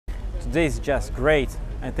Today is just great.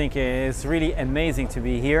 I think it's really amazing to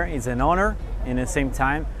be here. It's an honor in the same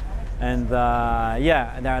time. And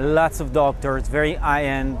yeah, there are lots of doctors, very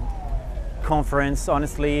high-end conference.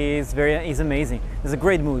 Honestly, it's amazing. There's a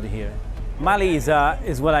great mood here. Maili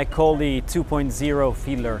is what I call the 2.0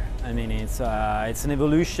 filler. I mean, it's an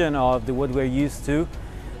evolution of what we're used to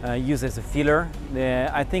use as a filler.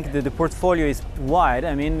 I think that the portfolio is wide.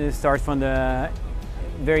 I mean, it starts from the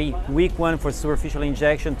very weak one for superficial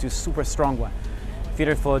injection to super strong one,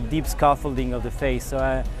 filler for deep scaffolding of the face. So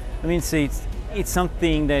I mean, it's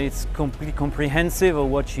something that it's completely comprehensive of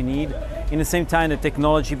what you need. In the same time, the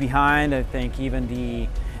technology behind, I think even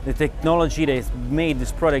the technology that has made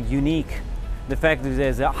this product unique, the fact that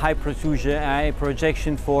there's a high protrusion, high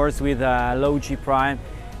projection force with a low G prime,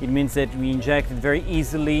 it means that we inject it very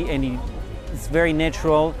easily and it's very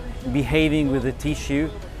natural, behaving with the tissue.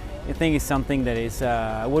 I think it's something that is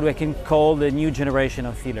what we can call the new generation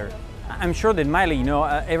of filler. I'm sure that Maili, you know,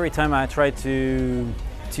 every time I try to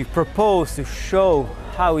propose, to show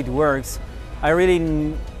how it works, I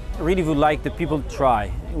really would like the people to try.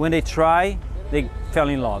 When they try, they fell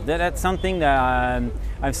in love. That's something that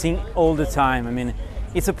I've seen all the time. I mean,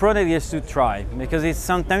 it's a product you have to try because it's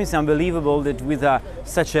sometimes unbelievable that with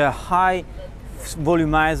such a high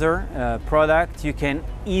volumizer product, you can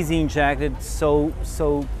easily inject it so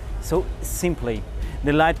simply.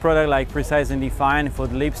 The light product like Precise and Define for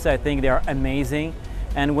the lips, I think they are amazing.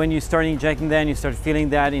 And when you start injecting them, you start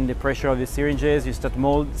feeling that in the pressure of the syringes, you start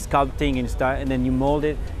sculpting and then you mold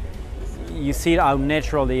it. You see how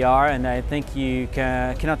natural they are, and I think you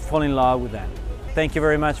cannot fall in love with that. Thank you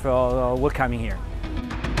very much for welcoming here.